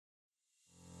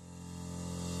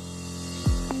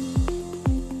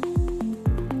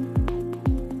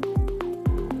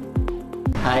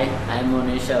Hi, I'm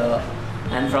Mounesh.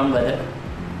 I'm from Gadak.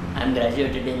 I'm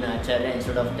graduated in Acharya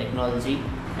Institute of Technology,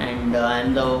 and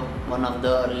I'm the one of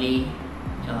the early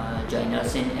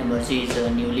joiners in Emertxe's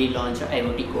newly launched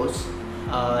IoT course.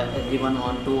 Everyone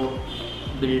want to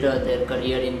build their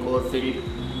career in core field,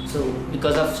 so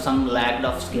because of some lack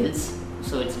of skills,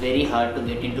 so it's very hard to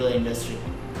get into the industry.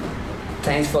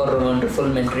 Thanks for wonderful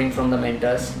mentoring from the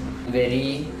mentors.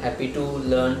 Very happy to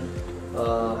learn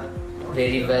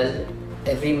very well.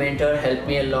 Every mentor helped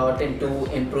me a lot into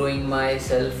improving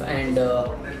myself, and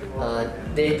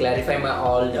they clarify my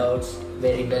all doubts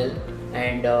very well,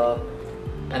 and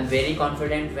I'm very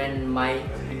confident when my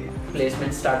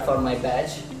placements start for my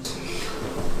batch.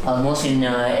 Almost in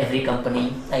every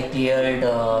company I cleared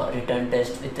written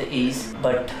test with ease,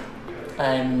 but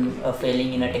I'm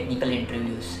failing in a technical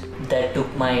interviews. That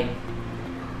took my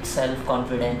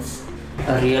self-confidence.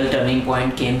 A real turning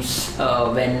point came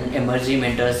when Emertxe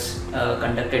mentors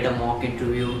conducted a mock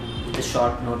interview with a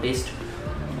short notice,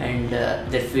 and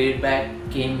their feedback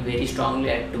came very strongly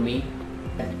to me,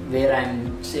 where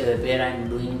I'm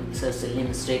doing silly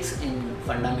mistakes in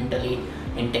fundamentally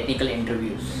in technical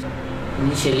interviews.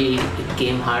 Initially, it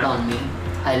came hard on me.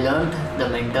 I learned the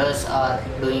mentors are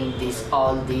doing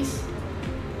all this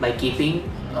by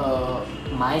keeping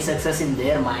my success in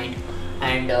their mind,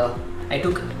 and I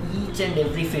took each and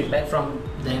every feedback from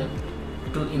them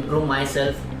to improve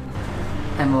myself.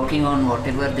 I'm working on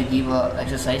whatever they give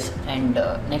exercise, and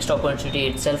next opportunity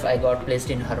itself I got placed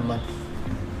in HARMAN.